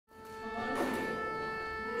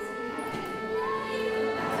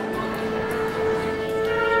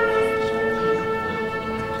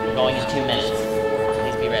2 minutes.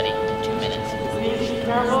 Please be ready. 2 minutes. Please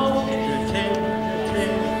travel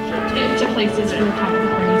to places for the top of the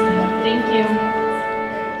party. Thank you.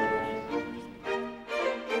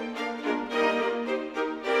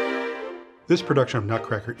 This production of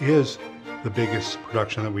Nutcracker is the biggest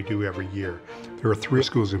production that we do every year. There are 3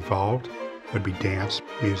 schools involved. It would be dance,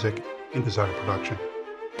 music, and design and production.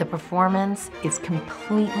 The performance is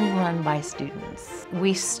completely run by students.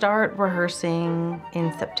 We start rehearsing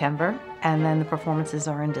in September, and then the performances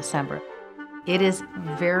are in December. It is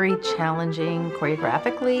very challenging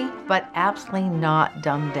choreographically, but absolutely not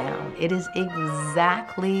dumbed down. It is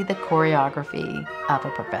exactly the choreography of a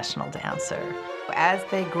professional dancer. As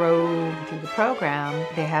they grow through the program,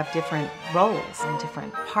 they have different roles and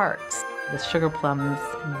different parts. The Sugar Plums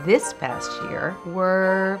this past year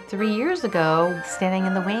were 3 years ago standing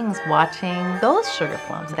in the wings watching those Sugar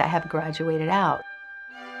Plums that have graduated out.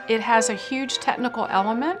 It has a huge technical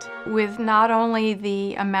element with not only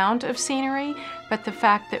the amount of scenery, but the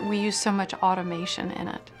fact that we use so much automation in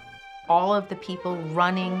it. All of the people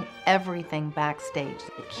running everything backstage,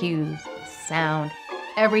 the cues, the sound,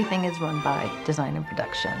 everything is run by design and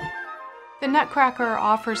production. The Nutcracker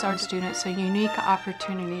offers our students a unique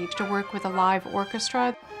opportunity to work with a live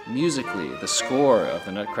orchestra. Musically, the score of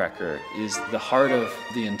the Nutcracker is the heart of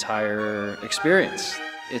the entire experience.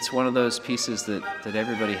 It's one of those pieces that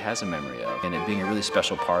everybody has a memory of, and it being a really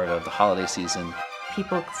special part of the holiday season.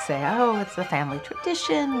 People say, oh, it's a family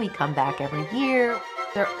tradition, we come back every year.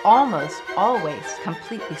 They're almost always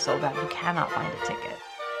completely sold out. You cannot find a ticket.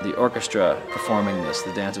 The orchestra performing this,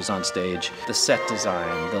 the dancers on stage, the set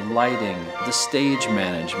design, the lighting, the stage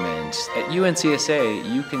management. At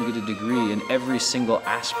UNCSA, you can get a degree in every single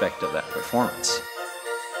aspect of that performance.